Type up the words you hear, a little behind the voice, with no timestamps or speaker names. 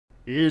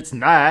It's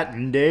night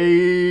and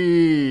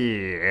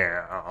day.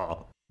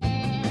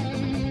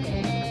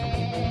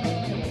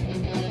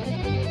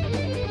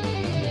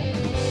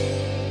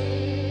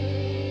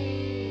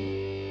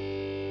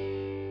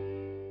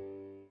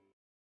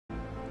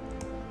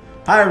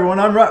 Hi everyone,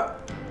 I'm Rob.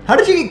 How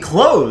did you get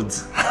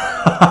clothes?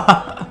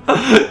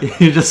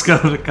 You just go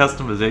to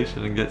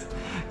customization and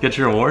get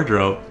your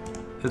wardrobe.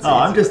 It's easy.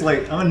 I'm just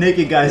like, I'm a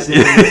naked guy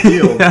standing in the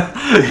field.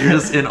 Yeah, you're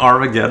just in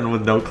Armageddon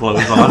with no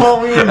clothes on.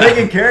 Well, we were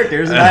making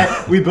characters,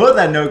 and we both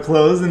had no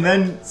clothes, and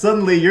then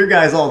suddenly your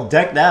guy's all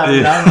decked out,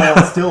 and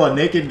I'm still a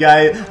naked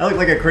guy. I look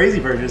like a crazy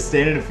person just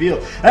standing in the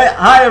field. Hey,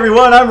 hi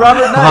everyone, I'm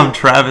Robert Knight. I'm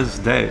Travis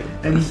Day.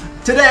 And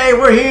today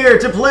we're here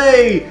to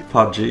play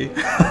PUBG.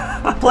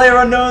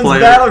 PlayerUnknown's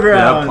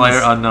Battlegrounds. Yeah,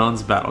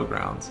 PlayerUnknown's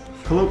Battlegrounds.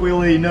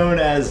 Colloquially known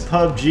as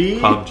PUBG.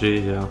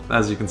 PUBG, yeah.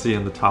 As you can see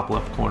in the top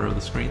left corner of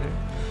the screen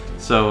there.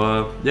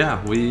 So,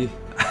 yeah,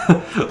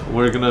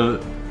 we're gonna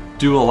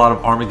do a lot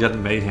of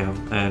Armageddon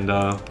mayhem, and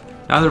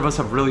neither of us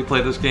have really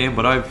played this game,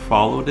 but I've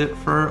followed it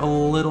for a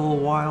little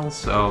while,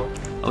 so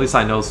at least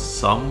I know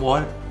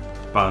somewhat.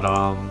 But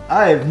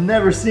I've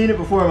never seen it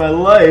before in my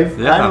life.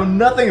 Yeah. I know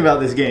nothing about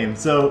this game.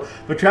 So,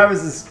 but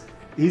Travis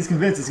he's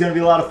convinced it's going to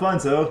be a lot of fun.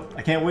 So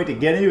I can't wait to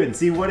get into it and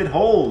see what it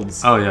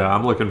holds. Oh yeah,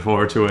 I'm looking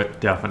forward to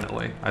it.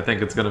 Definitely. I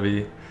think it's gonna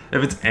be.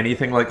 If it's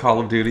anything like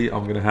Call of Duty,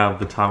 I'm gonna have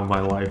the time of my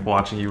life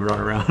watching you run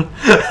around.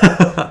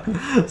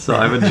 So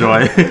I'm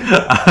enjoying.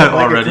 I'm like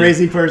already a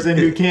crazy person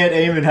who can't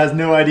aim and has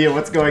no idea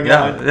what's going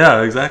on.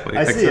 Yeah, exactly.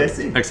 I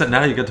see. Except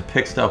now you get to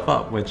pick stuff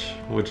up, which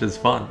is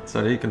fun.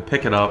 So you can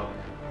pick it up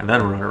and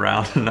then run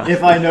around.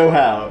 If I know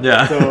how.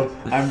 Yeah. So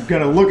I'm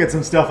gonna look at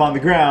some stuff on the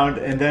ground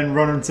and then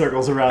run in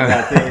circles around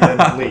that thing and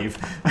then leave.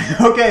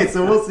 Okay,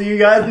 so we'll see you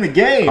guys in the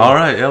game. All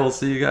right. Yeah, we'll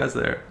see you guys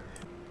there.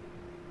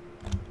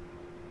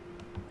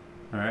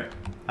 All right.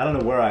 I don't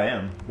know where I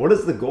am. What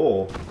is the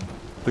goal?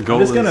 The goal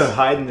I'm just is gonna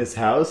hide in this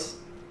house.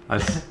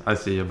 I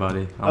see you,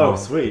 buddy.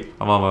 Sweet.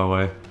 I'm on my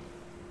way.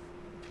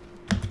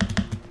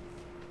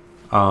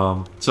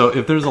 So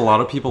if there's a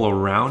lot of people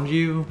around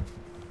you,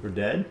 We're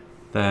dead?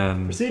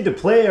 then Proceed to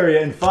play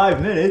area in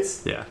 5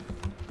 minutes. yeah.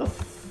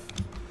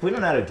 We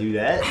don't know how to do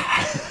that.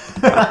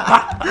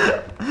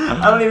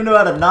 I don't even know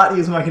how to not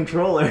use my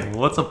controller.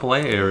 What's a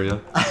play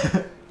area?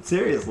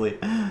 Seriously.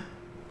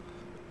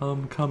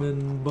 I'm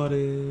coming,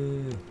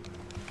 buddy.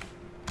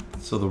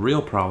 So the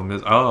real problem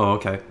is, oh,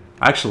 okay.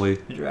 Actually,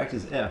 Interact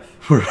is F.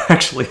 we're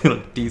actually in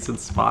a decent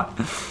spot.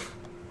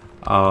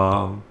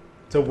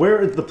 So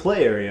where is the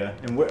play area?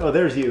 And where? Oh,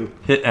 there's you.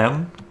 Hit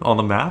M on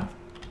the map.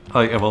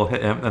 Like, well,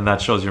 hit M, and that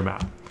shows your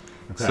map.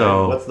 Okay.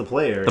 So What's the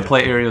play area? the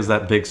play area is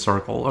that big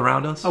circle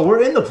around us. Oh,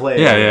 we're in the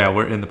play Yeah, area. yeah,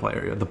 we're in the play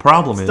area. The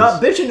problem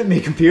Stop is... bitching at me,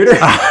 computer.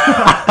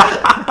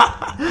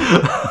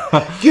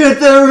 Get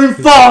there in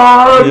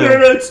 5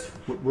 minutes.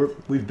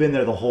 We've been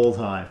there the whole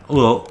time.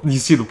 Well, you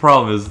see, the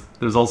problem is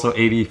there's also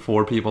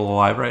 84 people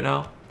alive right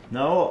now.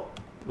 No.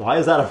 Why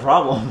is that a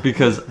problem?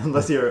 Because...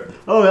 Unless you're...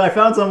 Oh, I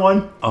found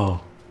someone.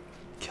 Oh.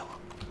 Kill him.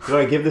 Do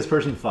I give this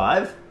person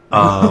 5?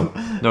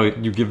 No,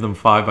 you give them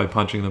 5 by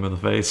punching them in the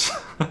face.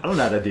 I don't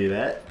know how to do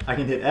that. I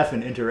can hit F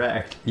and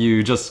interact.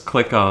 You just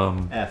click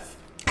F.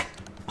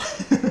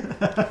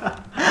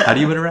 How do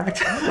you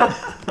interact?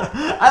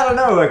 I don't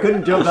know. I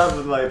couldn't jump out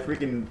with my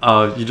freaking...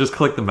 You just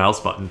click the mouse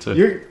button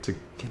to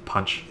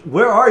punch.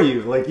 Where are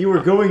you? Like, you were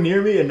going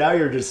near me and now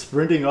you're just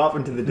sprinting off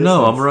into the distance.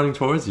 No, I'm running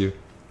towards you.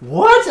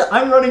 What?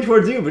 I'm running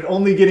towards you, but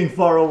only getting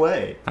far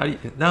away. How do you...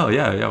 No,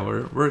 yeah,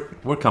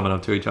 we're coming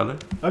up to each other.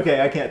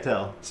 Okay, I can't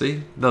tell.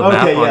 See? The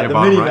map on your the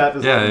bottom mini right? map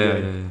is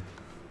yeah.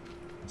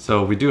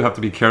 So we do have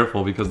to be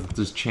careful because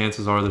there's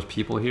chances are there's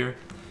people here.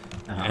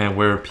 And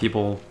where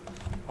people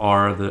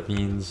are, that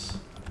means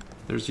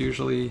there's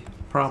usually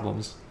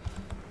problems.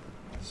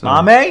 So,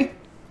 Mommy?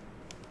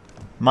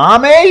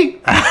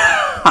 Mommy?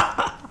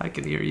 I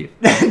can hear you.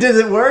 Does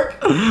it work?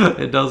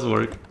 It does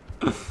work.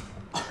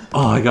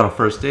 Oh, I got a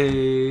first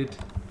aid.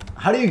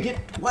 How do you get...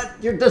 What?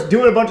 You're just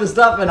doing a bunch of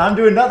stuff and I'm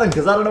doing nothing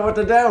because I don't know what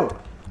to do.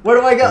 Where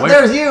do I go?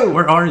 There's you!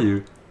 Where are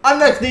you? I'm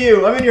next to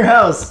you. I'm in your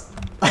house.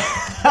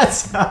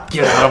 That's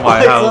Get out of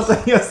my house.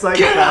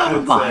 Get out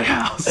of my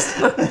house.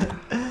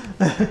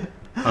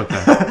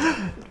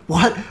 Okay.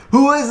 What?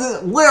 Who is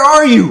it? Where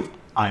are you?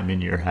 I'm in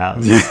your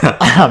house.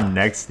 I'm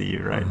next to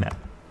you right now.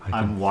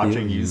 I'm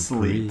watching you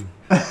sleep.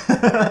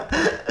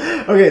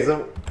 Okay,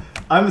 so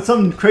I'm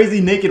some crazy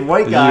naked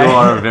white guy. You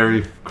are a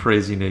very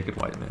crazy naked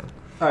white man.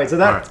 Alright, so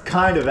that's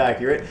kind of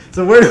accurate.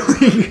 So where do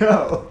we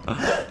go?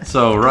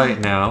 So right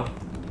now,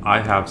 I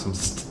have some...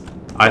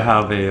 I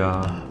have a...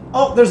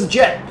 Oh, there's a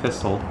jet.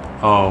 Pistol.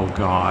 Oh,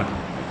 God.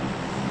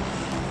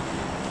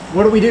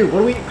 What do we do?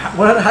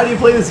 How do you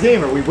play this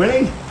game? Are we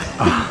winning?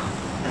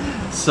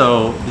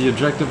 So the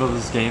objective of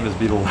this game is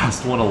be the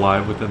last one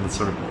alive within the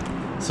circle.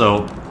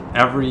 So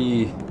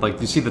every...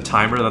 Like, you see the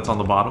timer that's on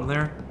the bottom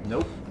there?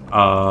 Nope.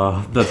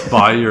 That's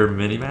by your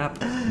mini-map?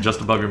 Just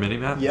above your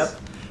mini-map? Yep.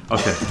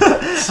 Okay.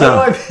 So,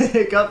 how do I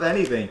pick up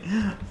anything?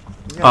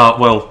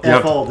 well,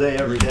 F all day,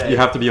 every day. You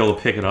have to be able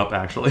to pick it up,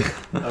 actually.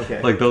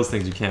 Okay. Like those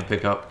things you can't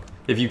pick up.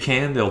 If you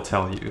can, they'll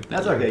tell you.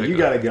 That's okay. You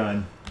got a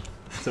gun.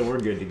 So we're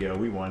good to go.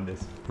 We won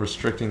this.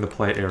 Restricting the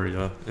play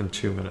area in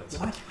 2 minutes.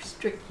 Why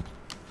restrict?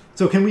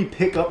 So can we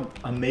pick up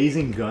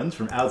amazing guns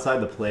from outside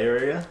the play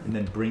area and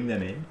then bring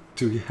them in?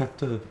 Do we have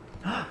to...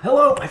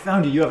 Hello! I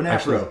found you. You have an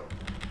afro. Actually,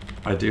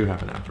 I do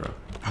have an afro.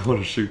 I want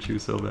to shoot you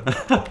so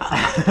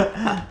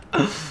bad.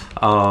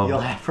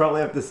 You'll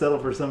probably have to settle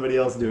for somebody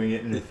else doing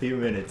it in a few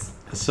minutes.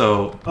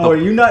 So... Oh, are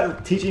you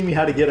not teaching me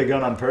how to get a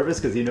gun on purpose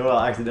because you know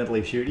I'll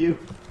accidentally shoot you?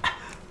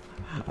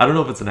 I don't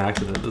know if it's an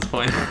accident at this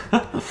point.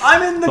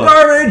 I'm in the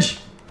garbage!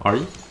 Are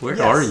you?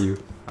 Where are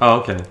you?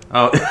 Oh, okay.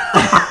 Oh,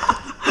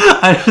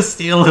 I just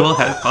steal a little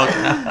headphone.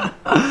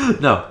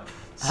 No.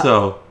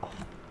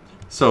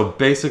 So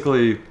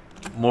basically,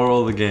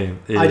 moral of the game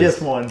is... I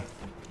just won.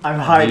 I'm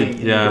hiding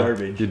in the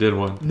garbage. You did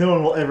win. No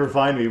one will ever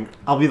find me.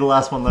 I'll be the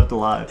last one left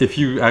alive. If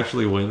you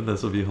actually win,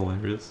 this will be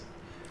hilarious.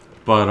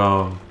 But,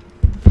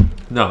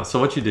 no. So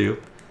what you do,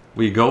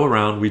 we go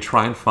around, we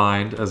try and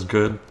find as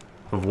good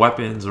of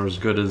weapons or as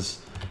good as,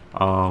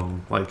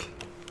 like,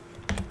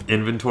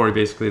 inventory,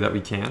 basically, that we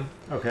can.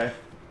 Okay.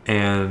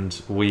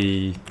 And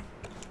we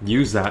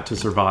use that to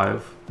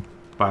survive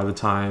by the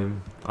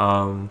time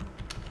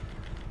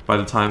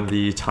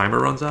the timer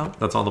runs out.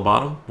 That's on the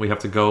bottom. We have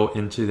to go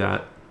into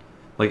that.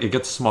 Like, it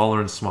gets smaller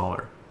and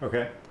smaller.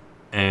 Okay.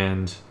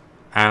 And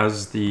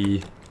as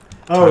the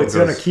it's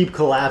going to keep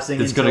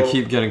collapsing. It's going to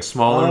keep getting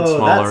smaller and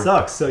smaller. That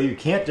sucks. So you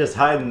can't just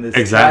hide in this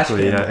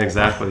Exactly, yeah,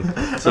 exactly.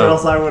 So, or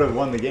else I would have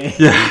won the game.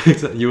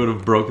 Yeah, you would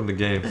have broken the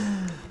game.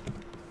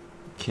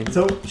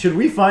 So should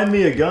we find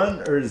me a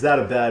gun, or is that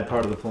a bad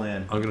part of the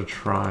plan? I'm going to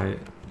try.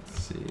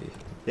 Let's see.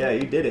 Yeah,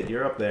 you did it.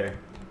 You're up there.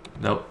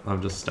 Nope,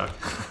 I'm just stuck.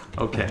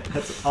 Okay.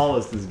 That's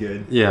almost as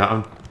good. Yeah,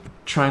 I'm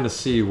trying to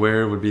see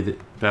where would be the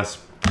best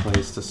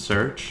place to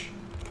search.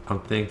 I'm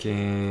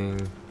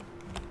thinking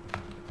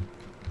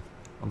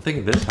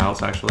this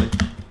house, actually.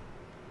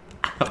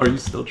 Are you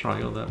still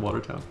trying on that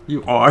water tower?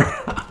 You are.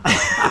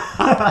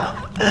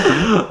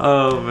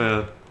 Oh,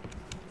 man.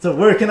 So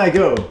where can I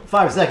go?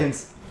 5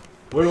 seconds.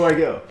 Where do I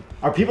go?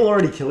 Are people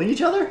already killing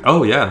each other?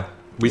 Oh, yeah.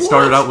 We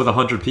started out with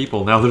 100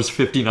 people. Now there's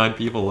 59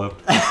 people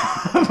left.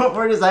 But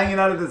we're just hanging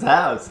out at this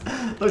house.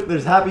 Look,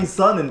 there's Happy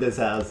Sun in this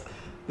house.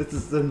 This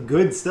is some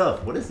good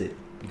stuff. What is it?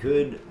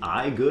 Good?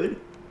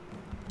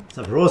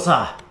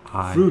 Sabrosa.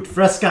 Fruit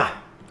fresca.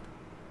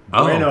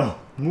 Oh. Bueno.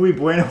 Muy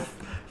bueno.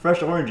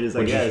 Fresh oranges,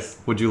 I guess.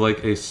 Would you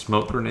like a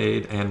smoke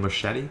grenade and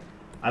machete?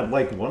 I'd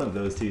like one of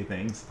those two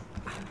things.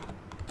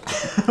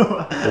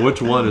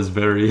 Which one is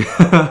very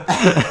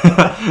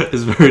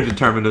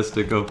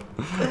deterministic of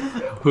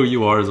who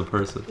you are as a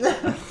person.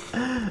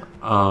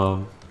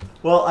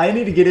 Well, I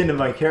need to get into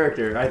my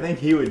character. I think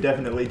he would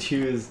definitely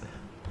choose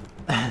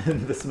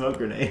the smoke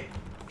grenade.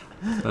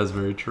 That's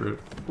very true.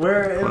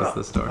 Where am Close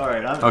this door. All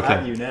right, I'm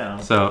at you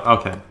now. So,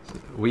 okay.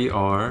 We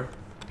are...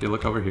 If you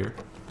look over here.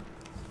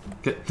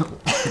 Get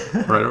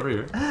right over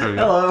here. There we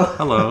go.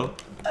 Hello.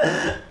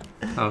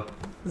 Oh.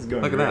 This is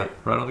going Look great. at that.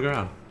 Right on the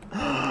ground.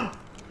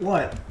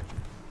 What?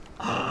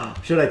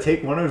 Should I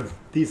take one of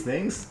these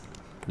things?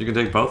 You can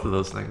take both of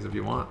those things if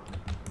you want.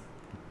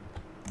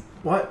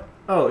 What?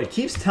 Oh, it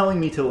keeps telling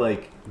me to,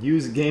 like,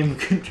 use game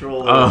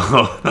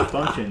controller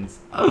functions.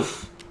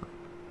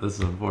 This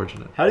is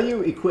unfortunate. How do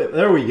you equip?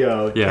 There we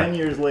go. Yeah. 10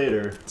 years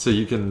later. So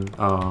you can...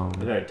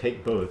 Alright,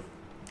 take both.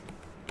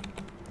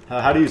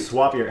 How do you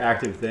swap your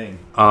active thing?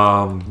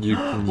 You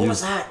can What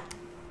was that?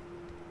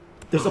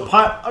 There's a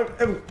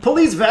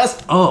police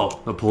vest!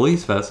 Oh, a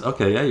police vest.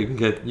 Okay, yeah, you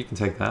can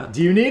take that.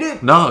 Do you need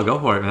it? No, go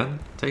for it, man.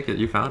 Take it.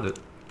 You found it.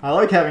 I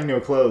like having no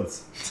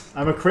clothes.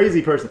 I'm a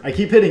crazy person. I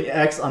keep hitting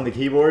X on the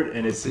keyboard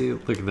and it's... See,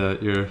 look at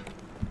that. You're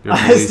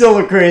I still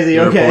look crazy,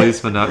 you're okay. a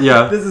policeman now.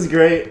 Yeah. This is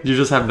great. You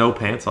just have no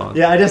pants on.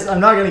 Yeah,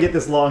 I'm not going to get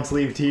this long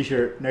sleeve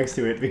t-shirt next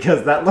to it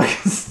because that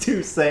looks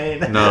too sane.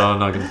 No, I'm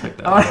not going to take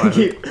that.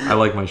 I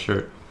like my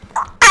shirt.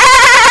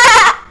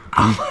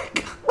 Oh my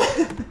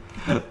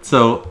god.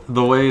 So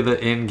the way the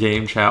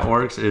in-game chat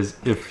works is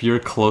if you're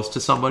close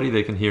to somebody,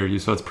 they can hear you,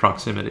 so it's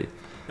proximity.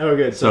 Oh,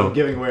 good. So I'm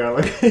giving away our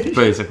location.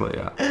 Basically,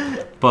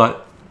 yeah.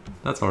 But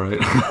that's all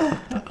right.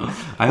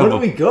 Where do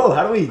we go?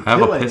 How do we kill anyone? I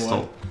have a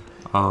pistol.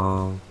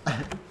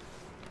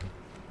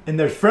 And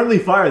there's friendly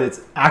fire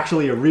that's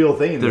actually a real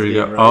thing in this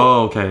game, right?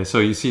 Oh, okay. So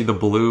you see the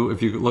blue,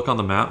 if you look on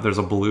the map, there's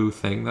a blue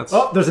thing that's...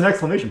 Oh, there's an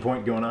exclamation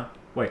point going on.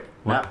 Wait,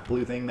 what? map,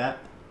 blue thing, map?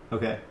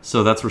 Okay.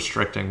 So that's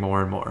restricting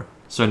more and more.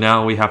 So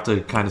now we have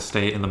to kind of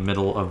stay in the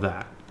middle of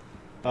that.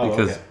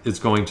 Because it's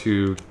going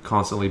to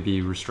constantly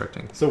be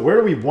restricting. So where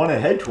do we want to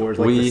head towards?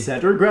 Like the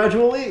center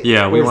gradually?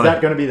 Yeah, or is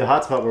that going to be the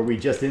hotspot where we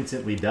just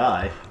instantly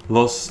die?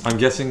 I'm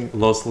guessing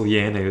Los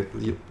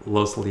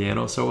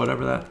Lianos or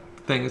whatever that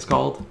thing is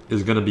called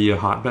is going to be a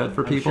hotbed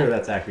for people. I'm sure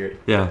that's accurate.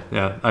 Yeah.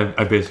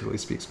 I basically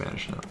speak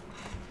Spanish now.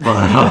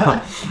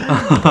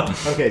 But,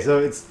 okay,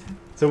 so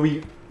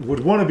we would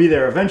want to be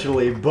there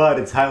eventually, but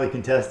it's highly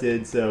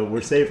contested, so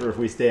we're safer if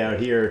we stay out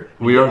here.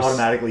 We are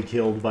automatically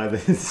killed by the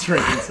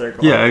shrinking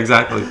circle. Yeah,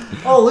 exactly.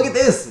 Oh, look at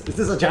this! Is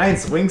this a giant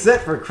swing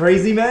set for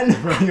crazy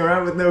men running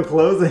around with no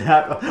clothes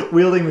and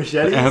wielding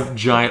machetes? They have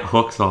giant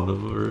hooks on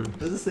them. Or...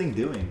 What is this thing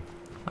doing?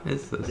 What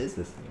is this? What is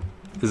this thing?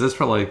 Is this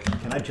for like...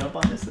 Can I jump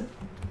on this thing?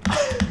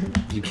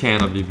 You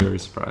can, I'd be very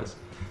surprised.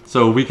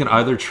 So we can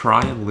either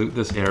try and loot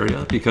this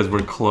area because we're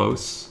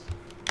close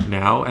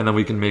now, and then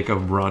we can make a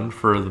run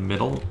for the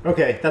middle.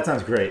 Okay, that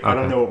sounds great. Okay. I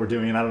don't know what we're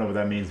doing, and I don't know what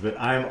that means, but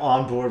I'm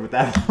on board with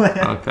that plan.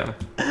 Okay.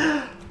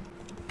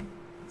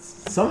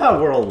 Somehow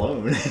we're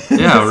alone.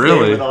 Yeah,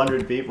 really. With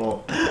 100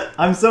 people.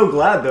 I'm so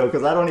glad, though,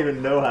 because I don't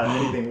even know how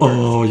anything works.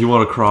 Oh, you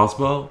want a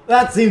crossbow?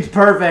 That seems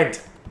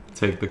perfect.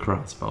 Take the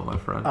crossbow, my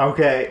friend.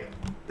 Okay.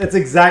 That's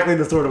exactly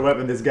the sort of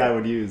weapon this guy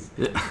would use.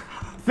 Yeah.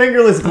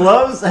 Fingerless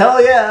gloves?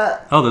 Hell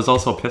yeah! Oh, there's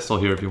also a pistol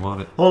here if you want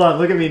it. Hold on,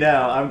 look at me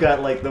now. I've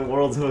got like the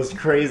world's most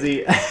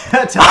crazy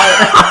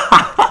attire.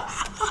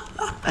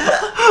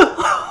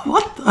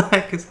 What the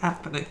heck is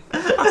happening?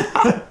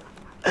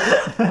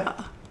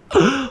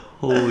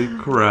 Holy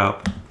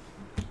crap.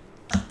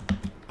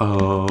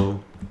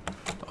 Oh.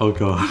 Oh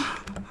god.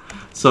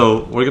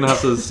 So, we're gonna have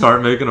to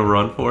start making a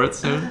run for it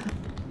soon?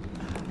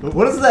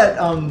 What does that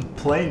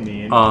plane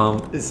mean?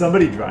 Is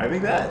somebody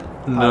driving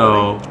that?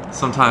 No.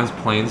 Sometimes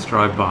planes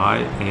drive by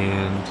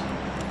and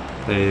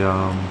they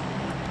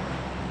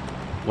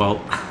well,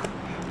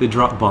 they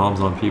drop bombs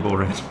on people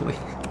randomly.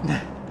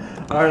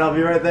 Alright, I'll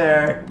be right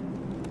there.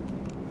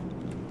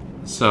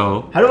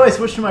 So how do I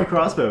switch to my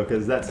crossbow?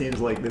 Because that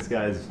seems like this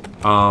guy's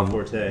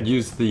forte.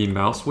 Use the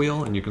mouse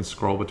wheel and you can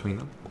scroll between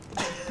them.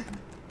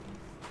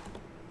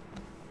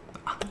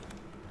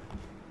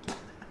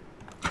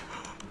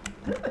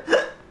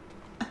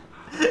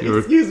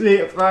 Excuse me,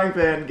 a frying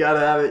pan, gotta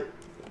have it.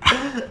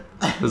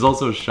 There's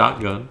also a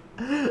shotgun.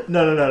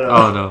 No.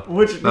 Oh no.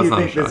 Which do you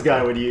think this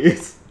guy would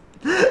use?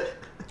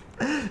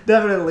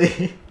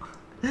 Definitely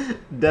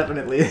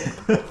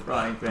the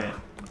frying pan.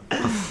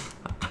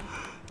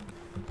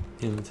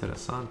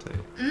 Interessante.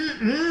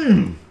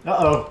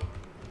 Uh-oh.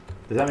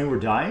 Does that mean we're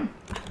dying?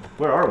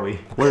 Where are we?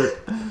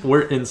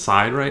 We're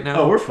inside right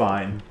now. Oh, we're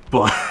fine.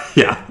 But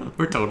yeah,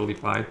 we're totally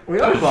fine. We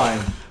are fine.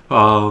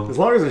 As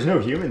long as there's no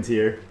humans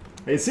here.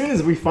 As soon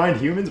as we find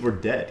humans, we're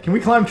dead. Can we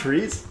climb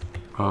trees?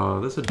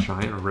 There's a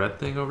giant red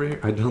thing over here.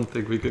 I don't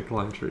think we could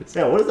climb trees.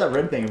 Yeah, what is that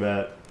red thing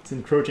about? It's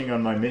encroaching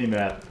on my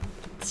mini-map.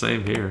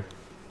 Same here.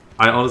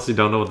 I honestly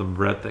don't know what the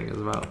red thing is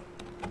about.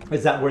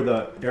 Is that where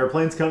the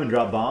airplanes come and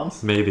drop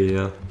bombs? Maybe,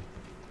 yeah.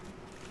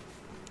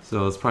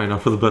 So it's probably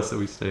not for the best that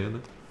we stay in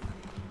it.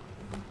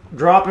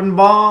 Dropping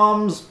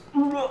bombs!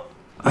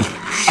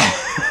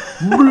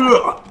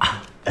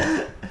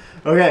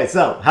 Okay,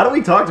 so, how do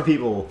we talk to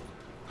people?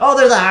 Oh,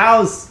 there's a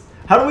house!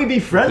 How do we be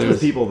friends with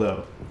people,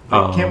 though?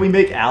 Like, can't we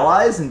make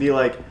allies and be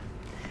like,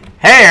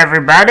 hey,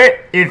 everybody,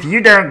 if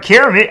you don't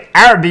kill me,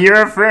 I'll be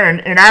your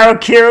friend, and I'll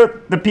kill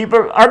the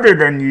people other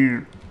than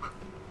you.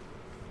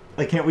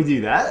 Like, can't we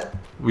do that?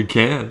 We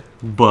can,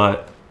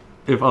 but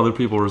if other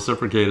people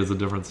reciprocate, it's a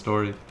different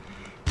story.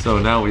 So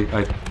now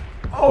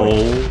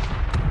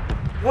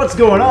What's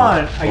going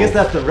on? I guess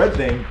that's the red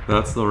thing.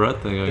 That's the red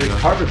thing, I guess.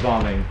 It's carpet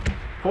bombing.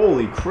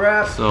 Holy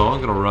crap. So I'm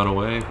gonna run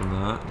away from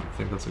that. I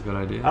think that's a good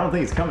idea. I don't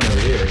think it's coming over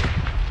here.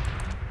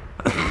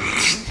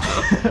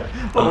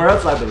 Well, we're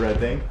outside the red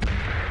thing.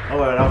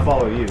 Oh, wait, I'll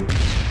follow you.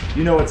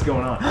 You know what's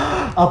going on.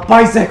 A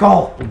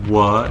bicycle!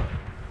 What?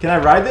 Can I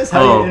ride this?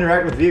 How do you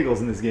interact with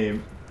vehicles in this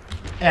game?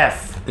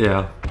 F.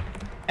 Yeah.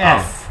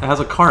 F. It has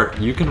a cart.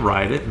 You can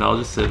ride it, and I'll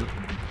just sit.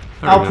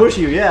 I'll push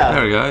you, yeah.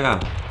 There we go, yeah.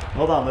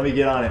 Hold on, let me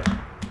get on it.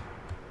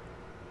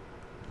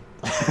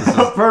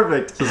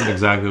 Perfect. This isn't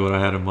exactly what I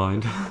had in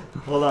mind.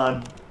 Hold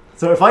on.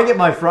 So if I get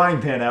my frying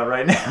pan out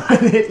right now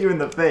and hit you in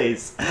the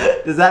face,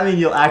 does that mean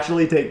you'll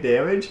actually take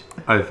damage?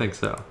 I think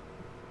so.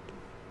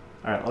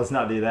 Alright, let's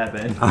not do that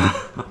then.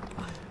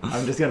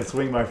 I'm just gonna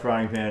swing my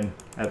frying pan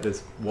at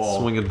this wall.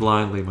 Swing it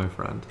blindly, my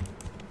friend.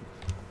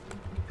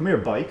 Come here,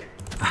 bike.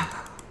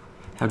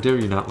 How dare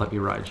you not let me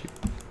ride you?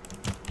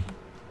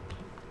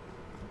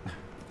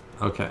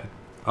 Okay.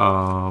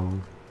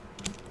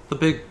 The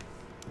big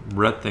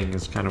red thing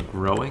is kind of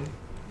growing.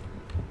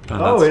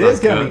 Oh, it is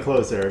getting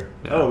closer.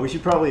 Yeah. Oh, we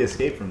should probably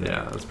escape from there.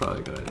 Yeah, that's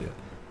probably a good idea.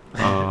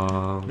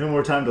 No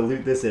more time to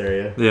loot this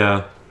area.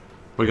 Yeah.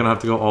 We're going to have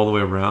to go all the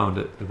way around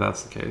it, if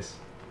that's the case.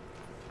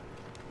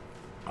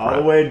 All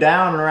the way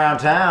down around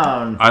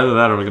town. Either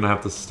that or we're going to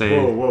have to stay.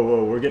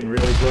 Whoa. We're getting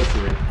really close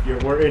to it.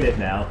 We're in it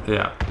now.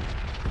 Yeah.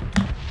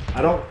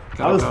 I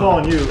was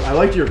following you. I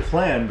liked your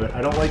plan, but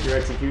I don't like your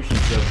execution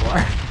so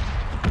far.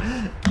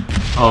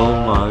 Oh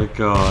my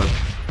god.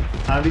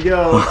 Time to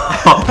go.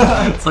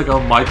 It's like a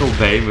Michael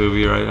Bay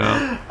movie right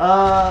now.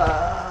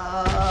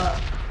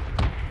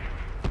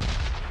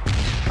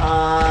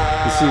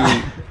 You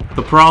see,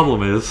 the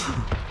problem is...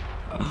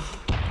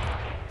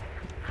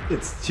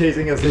 It's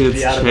chasing us into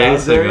the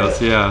out-of-bounds area? It's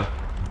chasing us,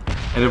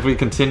 yeah. And if we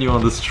continue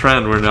on this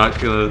trend, we're not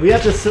gonna... We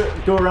have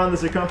to go around the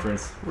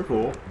circumference. We're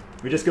cool.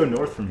 We just go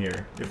north from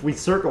here. If we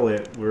circle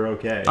it, we're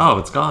okay. Oh,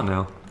 it's gone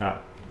now.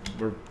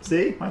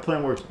 See? My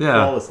plan works Yeah.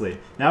 flawlessly.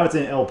 Now it's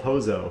in El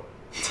Pozo.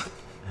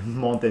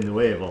 Monte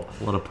Nuevo.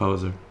 What a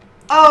poser.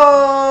 Oh!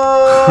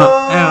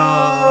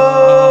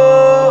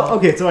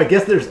 Okay, so I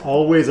guess there's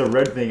always a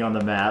red thing on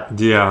the map.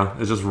 Yeah,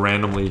 it just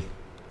randomly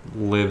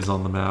lives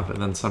on the map,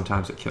 and then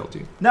sometimes it killed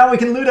you. Now we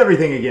can loot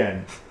everything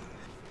again.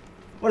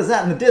 What is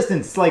that in the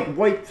distance? It's like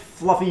white,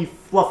 fluffy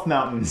fluff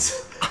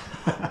mountains.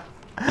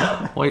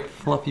 White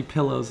fluffy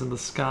pillows in the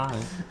sky.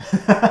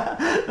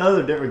 Those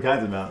are different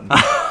kinds of mountains.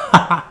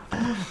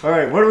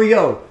 Alright, where do we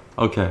go?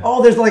 Okay.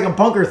 Oh, there's like a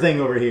bunker thing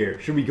over here.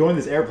 Should we go in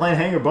this airplane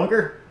hangar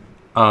bunker?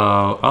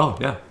 Oh,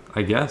 yeah,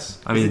 I guess.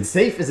 I mean, is it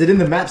safe? Is it in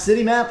the map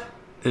city map?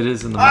 it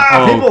is in the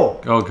Ah, map.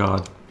 people! Oh,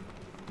 God.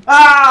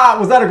 Ah!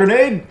 Was that a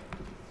grenade?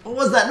 What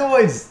was that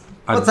noise?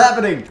 What's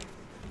happening?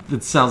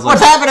 It sounds like...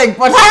 What's happening?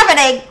 What's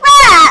happening?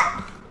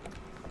 Ah!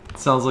 It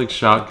sounds like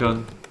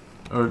shotgun.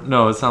 Or,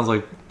 no, it sounds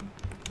like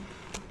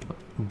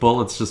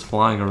bullets just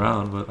flying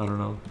around, but I don't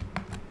know.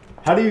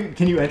 How do you...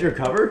 Can you enter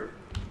cover?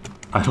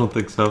 I don't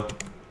think so.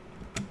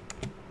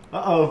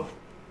 Uh-oh.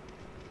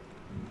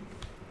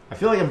 I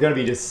feel like I'm gonna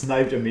be just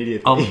sniped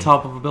immediately. On the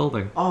top of a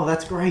building. Oh,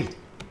 that's great.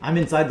 I'm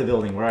inside the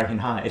building where I can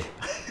hide.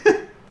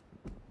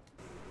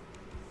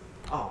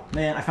 Oh,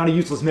 man, I found a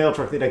useless mail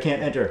truck that I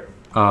can't enter.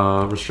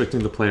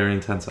 Restricting the player in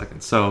 10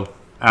 seconds. So,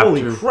 after...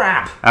 Holy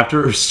crap!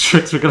 After it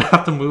restricts, we're gonna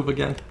have to move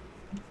again.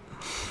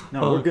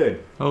 No, we're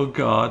good. Oh,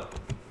 God.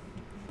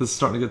 This is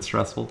starting to get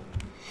stressful.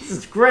 This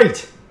is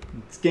great!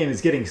 This game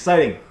is getting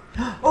exciting.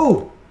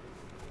 Oh!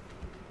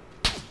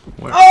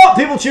 Where? Oh!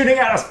 People shooting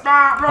at us!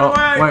 Ah,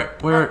 run away!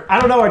 Where? I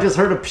don't know, I just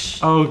heard a psh.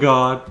 Oh,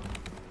 God.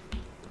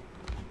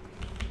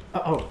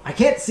 Uh-oh, I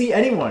can't see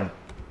anyone.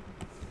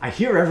 I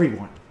hear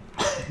everyone.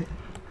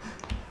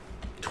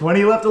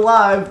 20 left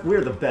alive.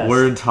 We're the best.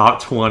 We're in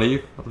top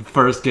 20.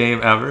 First game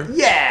ever.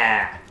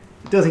 Yeah!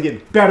 It doesn't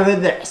get better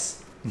than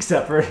this.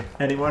 Except for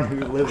anyone who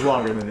lives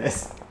longer than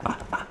this.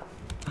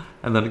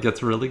 And then it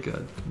gets really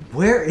good.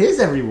 Where is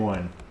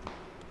everyone?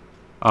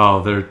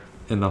 Oh, they're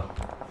in the...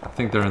 I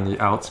think they're in the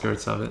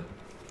outskirts of it.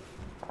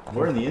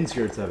 We're in the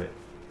inskirts of it.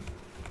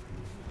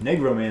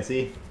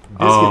 Negromancy. Biscuits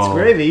Oh.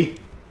 gravy.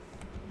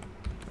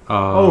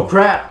 Oh,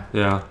 crap.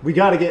 Yeah. We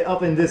gotta get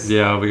up in this...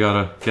 Yeah, we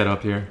gotta get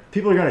up here.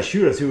 People are gonna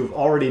shoot us who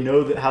already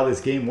know that how this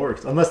game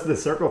works. Unless the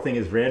circle thing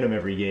is random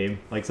every game.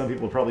 Like, some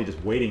people are probably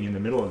just waiting in the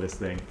middle of this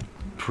thing.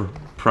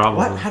 Probably.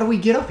 What? How do we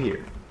get up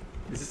here?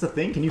 Is this a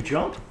thing? Can you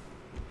jump?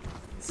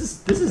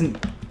 This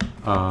isn't...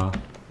 Oh,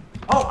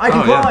 I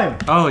can climb!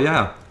 Yeah. Oh,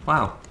 yeah.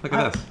 Wow. Look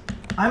at this.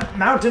 I'm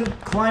mountain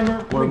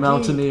climber. We're McGee.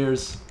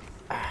 mountaineers.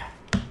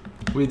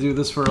 We do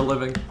this for a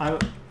living.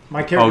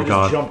 My character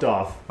God. just jumped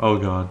off. Oh,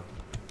 God.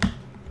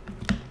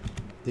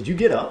 Did you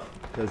get up?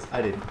 Because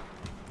I didn't.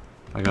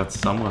 I got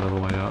somewhat of a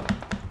way up.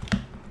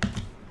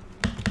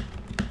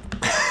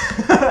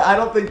 I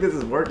don't think this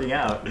is working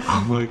out.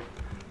 I'm like,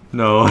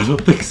 no, I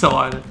don't think so.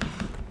 I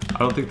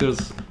don't think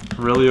there's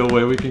really a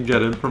way we can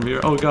get in from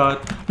here. Oh,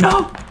 God.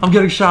 No! I'm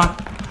getting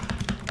shot.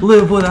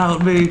 Live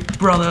without me,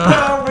 brother.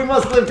 No, we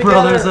must live together.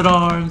 Brothers in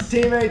arms.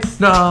 Teammates.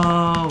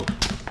 No.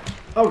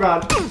 Oh,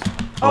 God.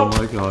 Oh,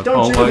 my God. Don't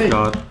Oh, shoot my me.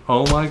 God.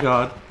 Oh, my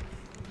God.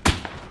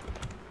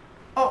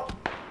 Oh,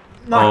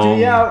 knocked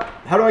me out.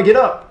 How do I get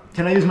up?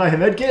 Can I use my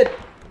med kit?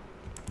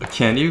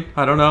 Can you?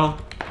 I don't know.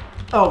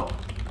 Oh,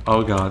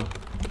 Oh, God.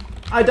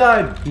 I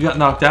died. You got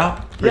knocked out?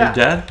 Are Yeah. you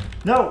dead?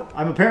 No,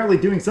 I'm apparently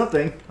doing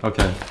something.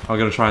 Okay. I'm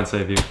going to try and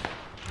save you.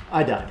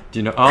 I died. Do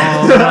you know?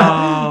 Oh,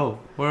 no.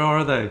 Where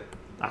are they?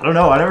 I don't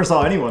know. I never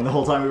saw anyone the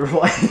whole time we were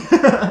playing.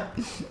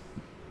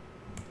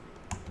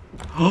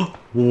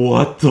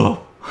 What the?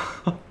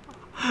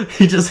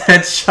 He just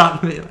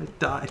headshot me and I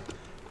died.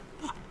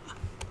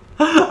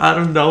 Out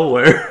of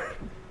nowhere.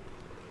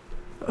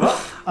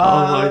 Oh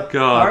my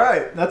God.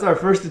 Alright, that's our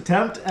first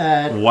attempt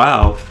at...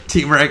 Wow.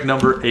 Team rank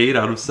number 8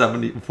 out of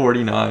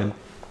 49.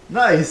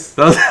 Nice.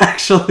 That was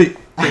actually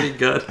pretty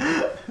good.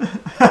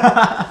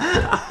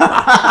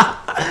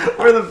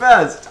 We're the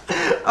best.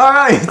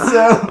 Alright,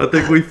 so... I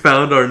think we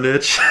found our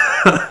niche.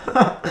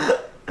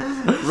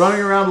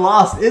 Running around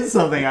lost is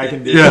something I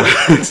can do. Yeah,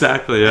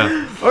 exactly,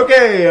 yeah.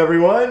 Okay,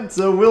 everyone.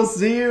 So we'll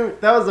see you.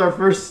 That was our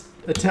first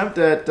attempt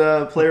at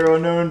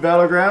PlayerUnknown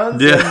Battlegrounds.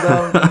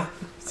 Yeah. And,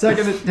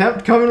 second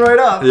attempt coming right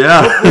up.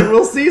 Yeah. Hopefully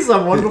we'll see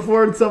someone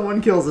before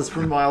someone kills us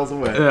from miles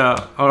away.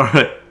 Yeah,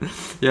 alright.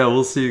 Yeah,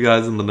 we'll see you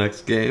guys in the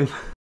next game.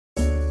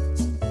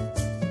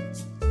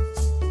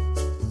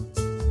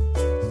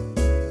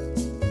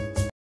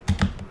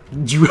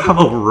 Do you have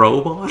a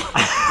robot?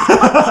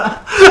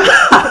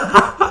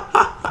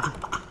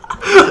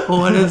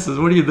 What is this?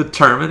 What are you, the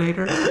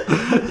Terminator?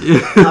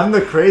 I'm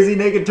the crazy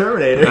naked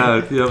Terminator. You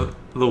have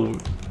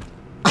the